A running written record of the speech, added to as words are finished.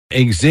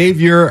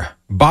Xavier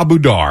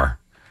Babudar,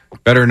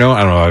 better known,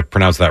 I don't know if I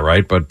pronounced that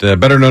right, but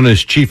better known as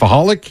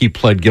Chiefaholic. He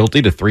pled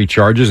guilty to 3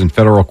 charges in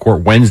federal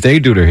court Wednesday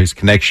due to his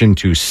connection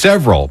to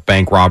several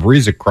bank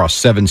robberies across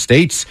 7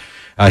 states.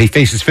 He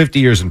faces 50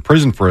 years in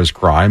prison for his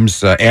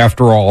crimes.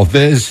 After all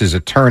this, his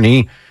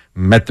attorney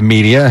met the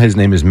media. His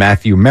name is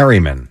Matthew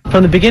Merriman.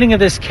 From the beginning of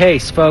this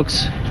case,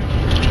 folks,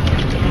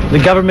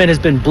 the government has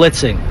been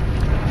blitzing,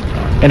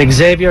 and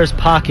Xavier's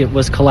pocket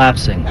was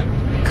collapsing.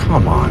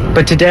 Come on.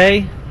 But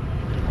today,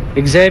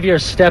 Xavier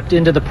stepped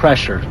into the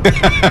pressure.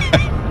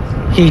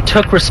 He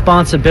took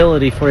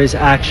responsibility for his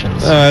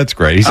actions. That's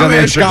great. He's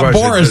like Scott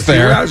Boras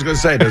there. I was going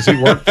to say, does he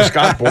work for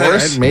Scott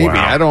Boras? Maybe.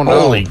 Wow. I don't know.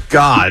 Holy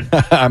God.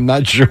 I'm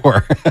not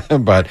sure.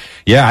 But,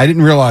 yeah, I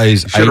didn't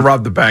realize. Should have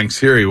robbed the banks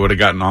here. He would have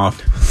gotten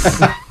off.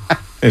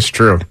 It's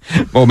true.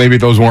 Well, maybe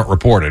those weren't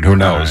reported. Who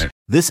knows? Right.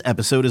 This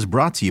episode is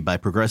brought to you by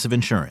Progressive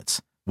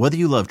Insurance. Whether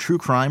you love true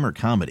crime or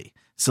comedy,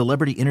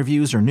 celebrity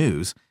interviews or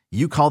news,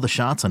 you call the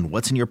shots on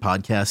what's in your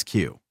podcast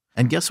queue.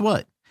 And guess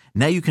what?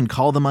 Now you can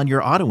call them on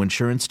your auto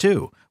insurance,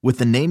 too, with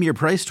the Name Your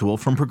Price tool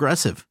from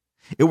Progressive.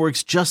 It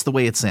works just the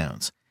way it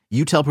sounds.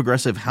 You tell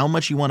Progressive how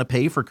much you want to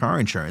pay for car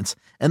insurance,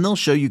 and they'll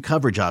show you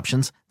coverage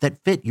options that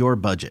fit your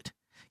budget.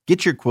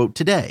 Get your quote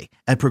today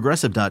at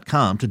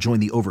Progressive.com to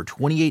join the over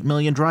 28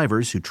 million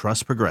drivers who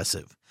trust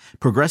Progressive.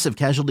 Progressive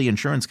Casualty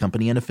Insurance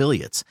Company and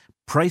Affiliates.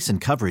 Price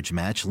and coverage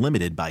match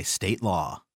limited by state law.